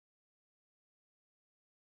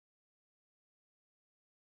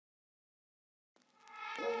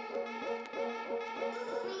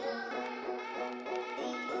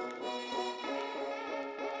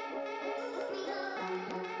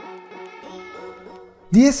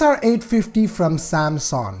The SR850 from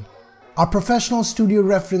Samson are professional studio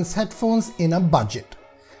reference headphones in a budget.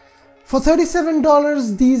 For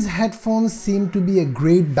 $37, these headphones seem to be a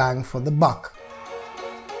great bang for the buck.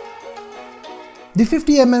 The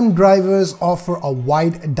 50mm drivers offer a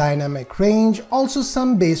wide dynamic range, also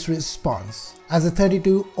some bass response. As a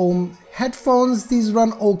 32 ohm headphones, these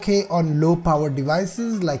run okay on low power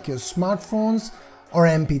devices like your smartphones or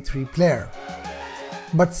MP3 player,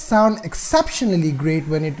 but sound exceptionally great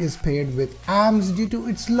when it is paired with amps due to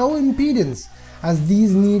its low impedance, as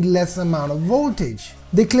these need less amount of voltage.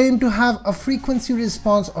 They claim to have a frequency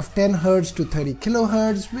response of 10 Hz to 30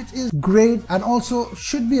 kHz, which is great and also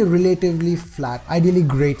should be relatively flat, ideally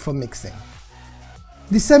great for mixing.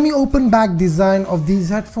 The semi-open back design of these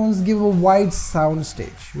headphones give a wide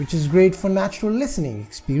soundstage, which is great for natural listening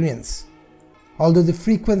experience. Although the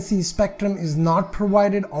frequency spectrum is not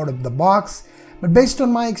provided out of the box, but based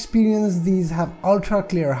on my experience, these have ultra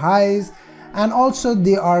clear highs and also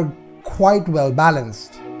they are quite well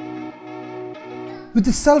balanced. With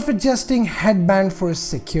a self-adjusting headband for a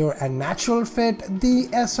secure and natural fit, the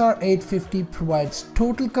SR850 provides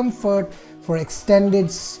total comfort for extended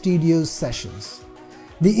studio sessions.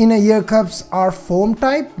 The inner ear cups are foam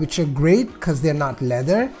type, which are great because they're not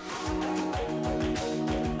leather.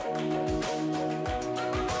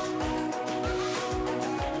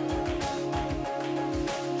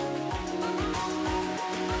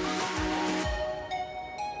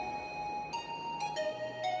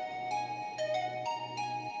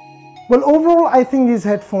 Well, overall, I think these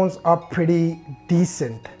headphones are pretty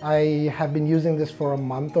decent. I have been using this for a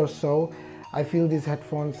month or so. I feel these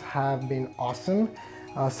headphones have been awesome.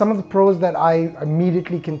 Some of the pros that I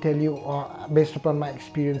immediately can tell you based upon my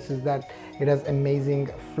experience is that it has amazing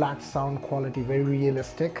flat sound quality, very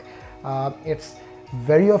realistic. It's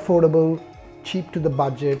very affordable, cheap to the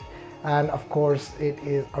budget, and of course it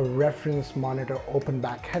is a reference monitor open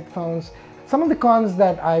back headphones. Some of the cons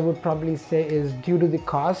that I would probably say is due to the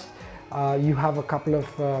cost. You have a couple of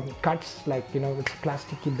cuts, like, you know, it's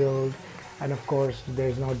plasticky build, and of course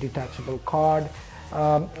there's no detachable cord,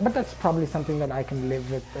 but that's probably something that I can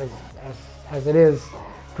live with as it is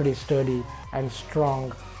pretty sturdy and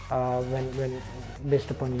strong when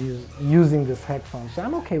based upon using this headphone, so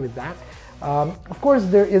I'm okay with that. Of course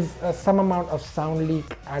there is some amount of sound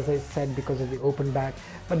leak, as I said, because of the open back,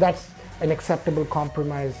 but that's an acceptable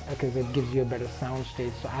compromise because it gives you a better sound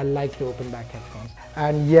stage. So I like the open back headphones,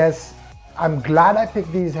 and yes, I'm glad I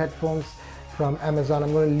picked these headphones from Amazon.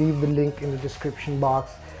 I'm going to leave the link in the description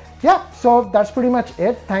box. Yeah, so that's pretty much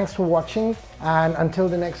it. Thanks for watching, and until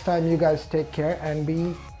the next time, you guys take care and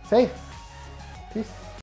be safe. Peace.